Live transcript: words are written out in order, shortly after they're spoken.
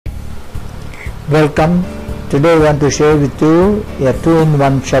Welcome. Today I want to share with you a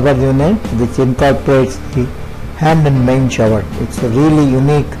 2-in-1 shower unit which incorporates the hand and main shower. It's really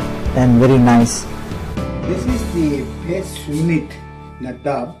unique and very nice. This is the base unit in the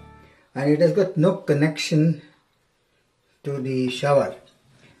tub, and it has got no connection to the shower.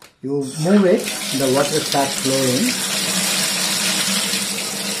 You move it, the water starts flowing,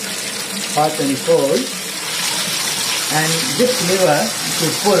 hot and cold, and this lever, if you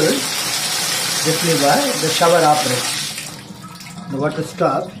pull this lever, the shower operates. The water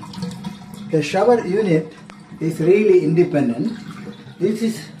stops. The shower unit is really independent. This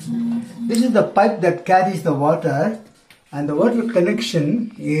is the pipe that carries the water, and the water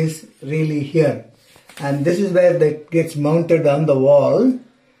connection is really here. And this is where that gets mounted on the wall,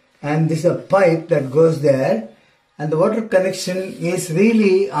 and this is a pipe that goes there, and the water connection is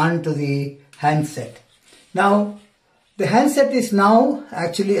really onto the handset. Now, the handset is now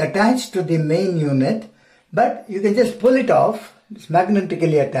actually attached to the main unit, but you can just pull it off. It's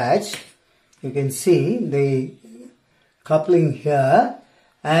magnetically attached. You can see the coupling here,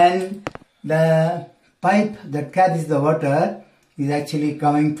 and the pipe that carries the water is actually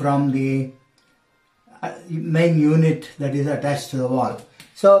coming from the main unit that is attached to the wall.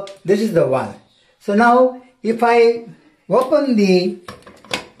 So this is the one. So now if I open the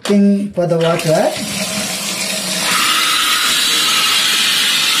thing for the water,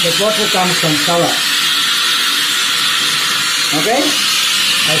 the water comes from shower. Okay?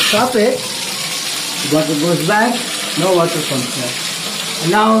 I stop it, the water goes back, no water comes there.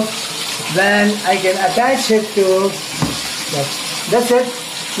 And now when I can attach it to that's it.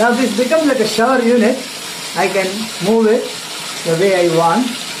 Now this becomes like a shower unit. I can move it the way I want,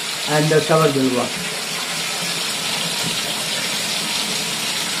 and the shower will work.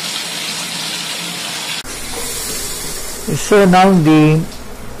 So now the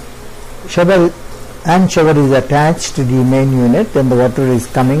hand shower is attached to the main unit, and the water is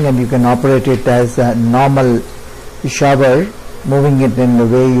coming, and you can operate it as a normal shower, moving it in the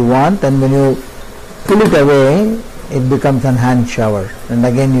way you want, and when you pull it away it becomes a hand shower, and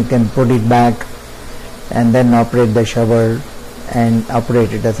again you can put it back and then operate the shower and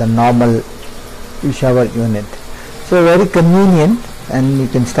operate it as a normal shower unit. So very convenient, and you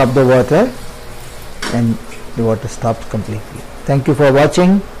can stop the water and the water stops completely. Thank you for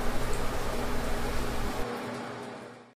watching.